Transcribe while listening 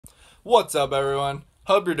What's up, everyone?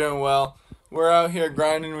 Hope you're doing well. We're out here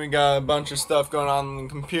grinding. We got a bunch of stuff going on the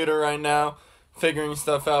computer right now, figuring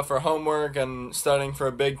stuff out for homework and studying for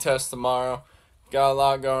a big test tomorrow. Got a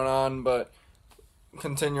lot going on, but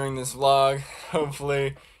continuing this vlog.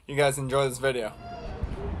 Hopefully you guys enjoy this video.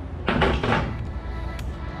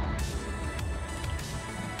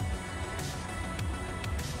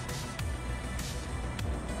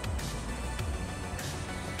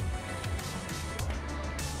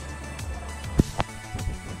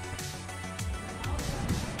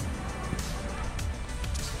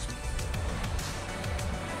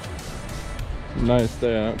 Nice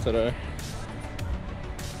day out today.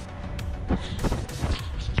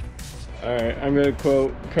 Alright, I'm gonna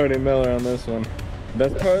quote Cody Miller on this one.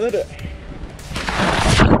 Best part of the day.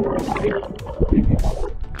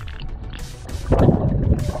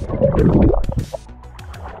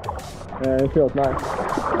 Yeah, it feels nice.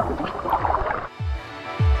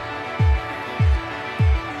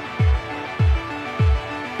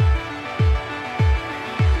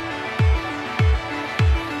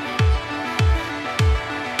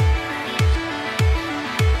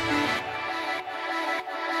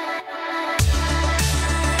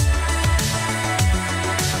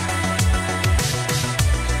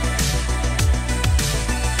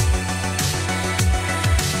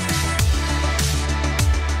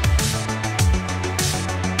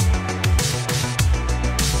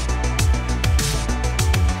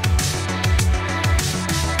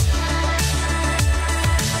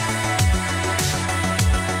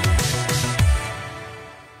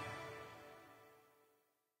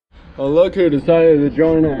 Well, look who decided to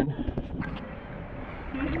join in.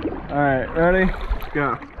 Alright, ready?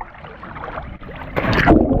 Go.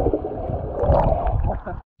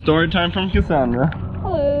 Story time from Cassandra.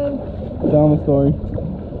 Hello. Tell them a story.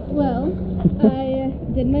 Well, I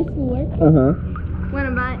did my schoolwork. Went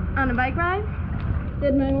on a bike ride,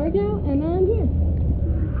 did my workout, and now I'm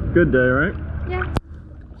here. Good day, right? Yeah.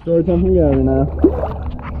 Story time from Gabby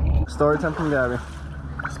now. Story time from Gabby.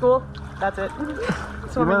 School, that's it.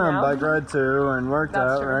 You went on a bike ride too and worked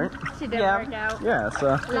That's out, true. right? She did work out. Yeah,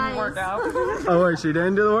 so. Didn't work out. Oh wait, she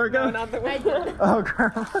didn't do the workout? No, not the I workout. did. Oh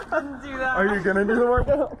crap. Didn't do that. Are you gonna do the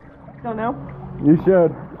workout? Don't know. You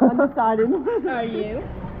should. Undecided. Are you?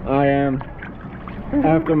 I am.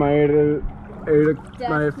 After my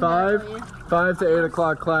my Definitely. 5 to 8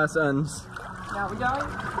 o'clock class ends. Now we going.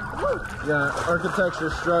 Yeah, architecture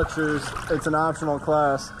structures, it's an optional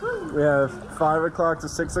class. We have 5 o'clock to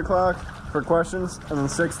 6 o'clock for questions, and then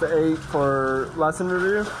 6 to 8 for lesson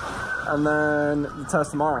review, and then the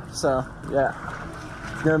test tomorrow. So, yeah,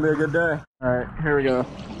 it's gonna be a good day. All right, here we go.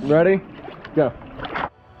 Ready? Go.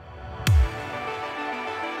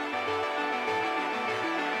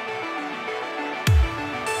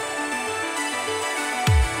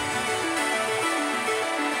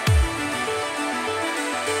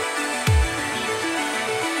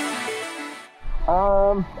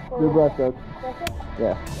 Do breakfast.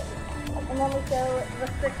 Yeah. And then we go the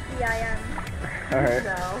 60 IM. Alright.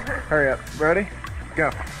 No. Hurry up. Ready?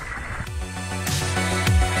 Go.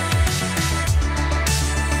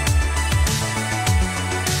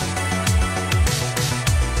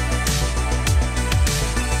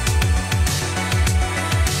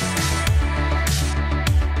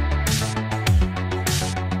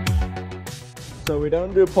 So we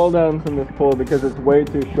don't do pull downs in this pool because it's way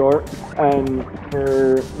too short, and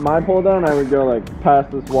for my pull down I would go like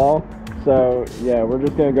past this wall. So yeah, we're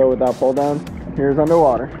just gonna go without pull downs. Here's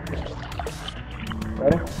underwater.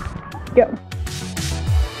 Ready? Go.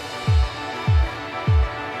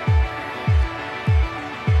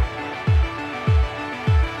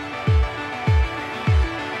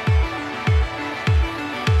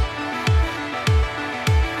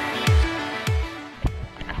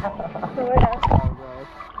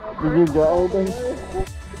 Did you get anything?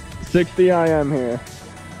 60 IM here.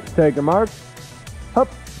 Take a mark. Hup.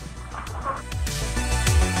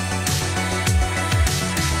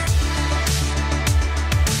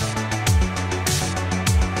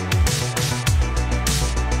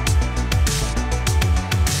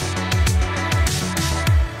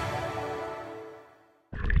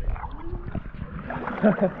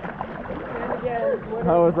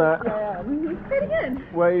 How was that? Pretty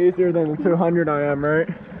good. Way easier than the 200 IM, right?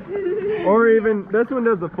 Or even, this one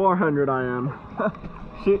does the 400 IM.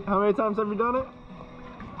 Shit, how many times have you done it?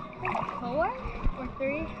 4 or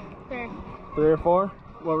 3? 3. 3 or 4?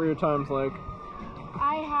 What were your times like?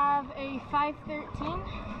 I have a 5:13.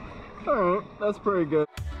 Alright, that's pretty good.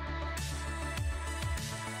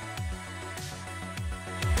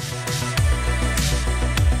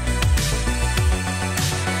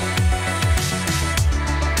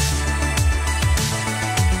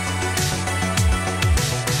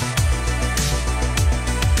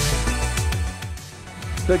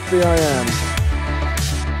 pick the AIN.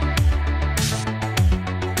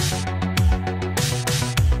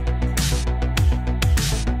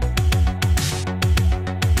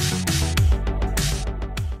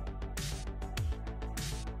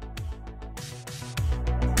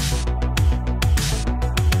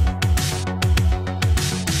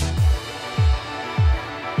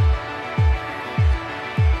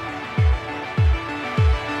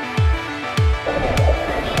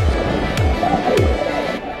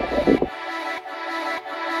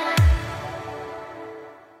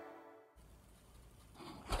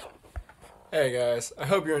 Hey guys, I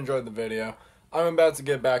hope you enjoyed the video. I'm about to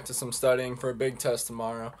get back to some studying for a big test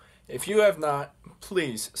tomorrow. If you have not,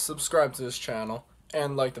 please subscribe to this channel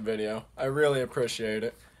and like the video. I really appreciate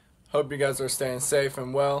it. Hope you guys are staying safe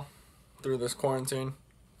and well through this quarantine.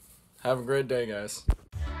 Have a great day, guys.